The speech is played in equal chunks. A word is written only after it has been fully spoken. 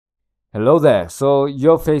Hello there. So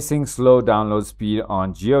you're facing slow download speed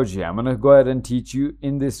on GOG. I'm going to go ahead and teach you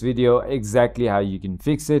in this video exactly how you can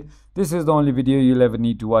fix it. This is the only video you'll ever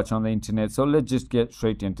need to watch on the internet. So let's just get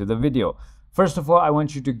straight into the video. First of all, I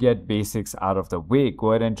want you to get basics out of the way.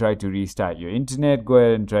 Go ahead and try to restart your internet. Go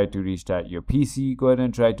ahead and try to restart your PC. Go ahead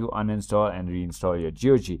and try to uninstall and reinstall your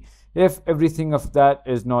GOG. If everything of that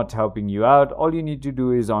is not helping you out, all you need to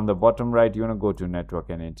do is on the bottom right, you want to go to network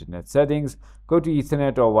and internet settings, go to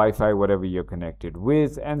Ethernet or Wi-Fi, whatever you're connected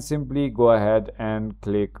with, and simply go ahead and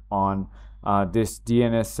click on this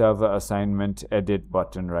DNS server assignment edit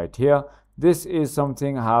button right here. This is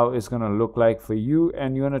something how it's going to look like for you,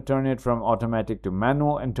 and you want to turn it from automatic to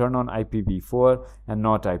manual and turn on IPv4 and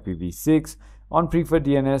not IPv6. On preferred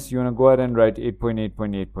DNS, you want to go ahead and write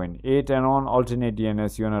 8.8.8.8, and on alternate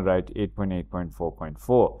DNS, you want to write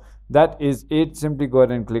 8.8.4.4. That is it. Simply go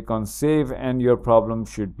ahead and click on save, and your problem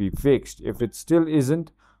should be fixed. If it still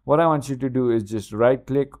isn't, what I want you to do is just right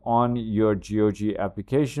click on your GOG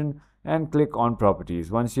application and click on properties.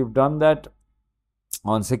 Once you've done that,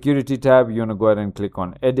 on security tab, you want to go ahead and click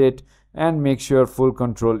on edit and make sure full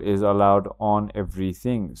control is allowed on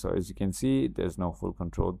everything. So as you can see, there's no full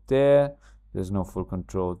control there. There's no full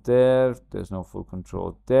control there. There's no full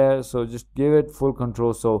control there. So just give it full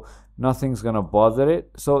control so nothing's gonna bother it.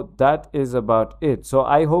 So that is about it. So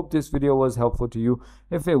I hope this video was helpful to you.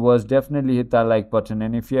 If it was, definitely hit that like button.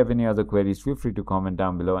 And if you have any other queries, feel free to comment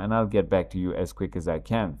down below and I'll get back to you as quick as I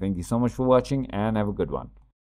can. Thank you so much for watching and have a good one.